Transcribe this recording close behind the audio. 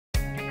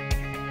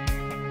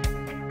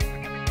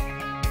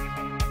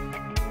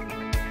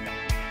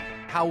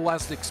How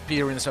was the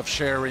experience of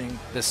sharing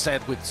the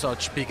set with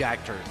such big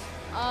actors?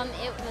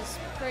 It was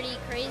pretty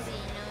crazy,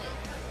 you know.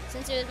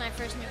 Since it was my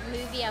first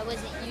movie, I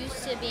wasn't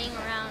used to being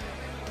around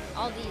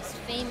all these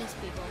famous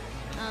people.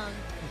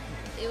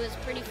 It was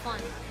pretty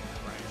fun.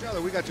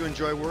 We got to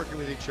enjoy working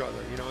with each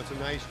other. You know, it's a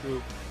nice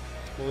group.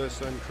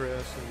 Melissa and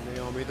Chris and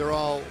Naomi, they're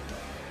all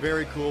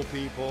very cool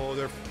people.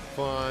 They're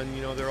fun,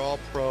 you know, they're all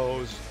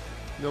pros.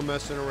 No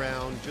messing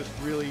around, just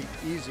really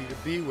easy to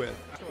be with.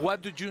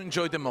 What did you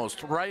enjoy the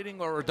most, writing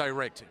or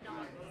directing?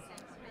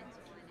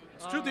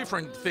 It's two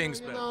different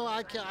things, but... No,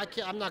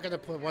 I'm not going to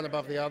put one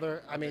above the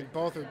other. I mean,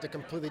 both are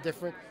completely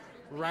different.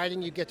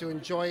 Writing, you get to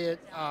enjoy it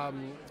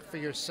for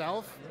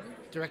yourself.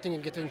 Directing, you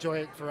get to enjoy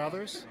it for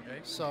others. Okay.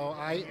 So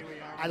I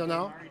don't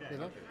know, you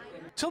know.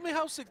 Tell me,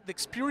 how's the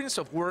experience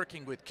of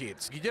working with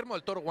kids? Guillermo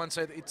del Toro once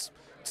said it's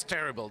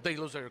terrible. They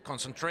lose their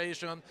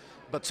concentration,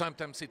 but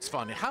sometimes it's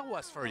funny. How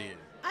was it for you?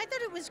 I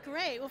thought it was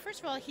great. Well, first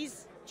of all,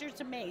 he's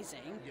just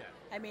amazing. Yeah.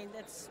 I mean,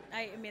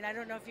 I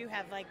don't know if you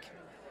have I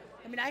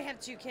have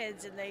two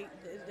kids, and they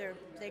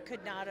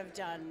could not have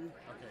done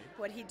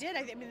what he did.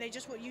 I mean,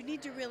 you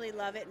need to really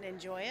love it and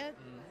enjoy it.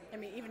 I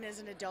mean, even as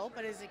an adult,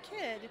 but as a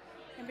kid,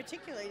 in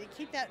particular, to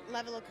keep that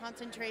level of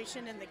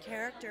concentration and the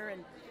character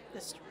and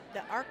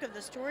the arc of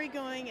the story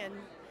going, and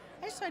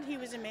I just thought he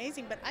was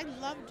amazing. But I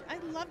loved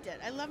it.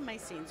 I loved my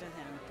scenes with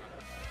him.